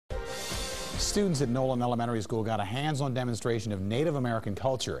Students at Nolan Elementary School got a hands-on demonstration of Native American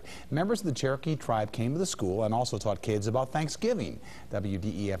culture. Members of the Cherokee tribe came to the school and also taught kids about Thanksgiving.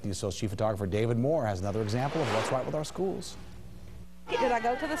 WDEF News Source Chief Photographer David Moore has another example of what's right with our schools. Did I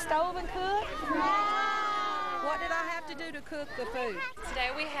go to the stove and cook? What did I have to do to cook the food?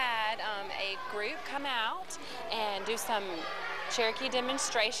 Today we had a group come out and do some Cherokee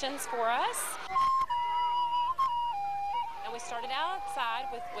demonstrations for us. And we started outside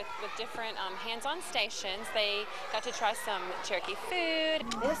with different hands-on stations. They got to try some Cherokee food.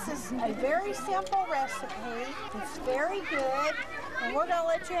 This is a very simple recipe. It's very good. And we're going to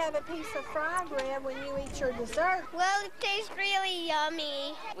let you have a piece of fry bread when you eat your dessert. Well, it tastes really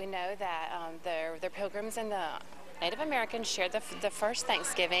yummy. We know that the Pilgrims and the Native Americans shared the first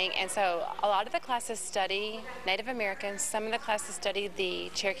Thanksgiving, and so a lot of the classes study Native Americans. Some of the classes study the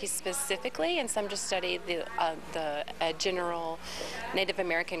Cherokee specifically, and some just study the general Native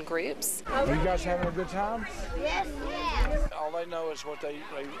American groups. Are you guys having a good time? Yes. All they know is what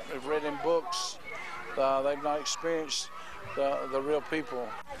they've read in books. They've not experienced the real people.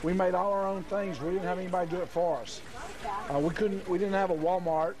 We made all our own things. We didn't have anybody do it for us. We didn't have a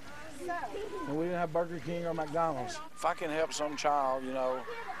Walmart, and we didn't have Burger King or McDonald's. If I can help some child, you know,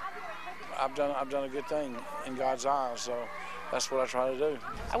 I've done a good thing in God's eyes. So that's what I try to do.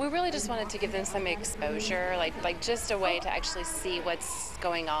 We really just wanted to give them some exposure, like just a way to actually see what's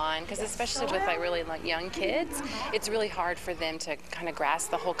going on, because especially with really young kids, it's really hard for them to kind of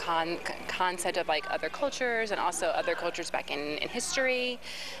grasp the whole concept of other cultures and also other cultures back in history.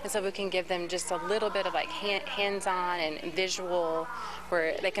 And so we can give them just a little bit of hands-on and visual,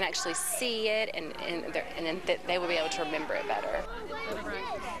 where they can actually see it and then they will be able to remember it better.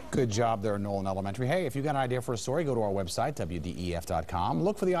 Good job there, Nolan Elementary. Hey, if you've got an idea for a story, go to our website, WDEF.com.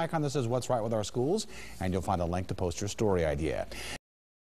 Look for the icon that says What's Right with Our Schools, and you'll find a link to post your story idea.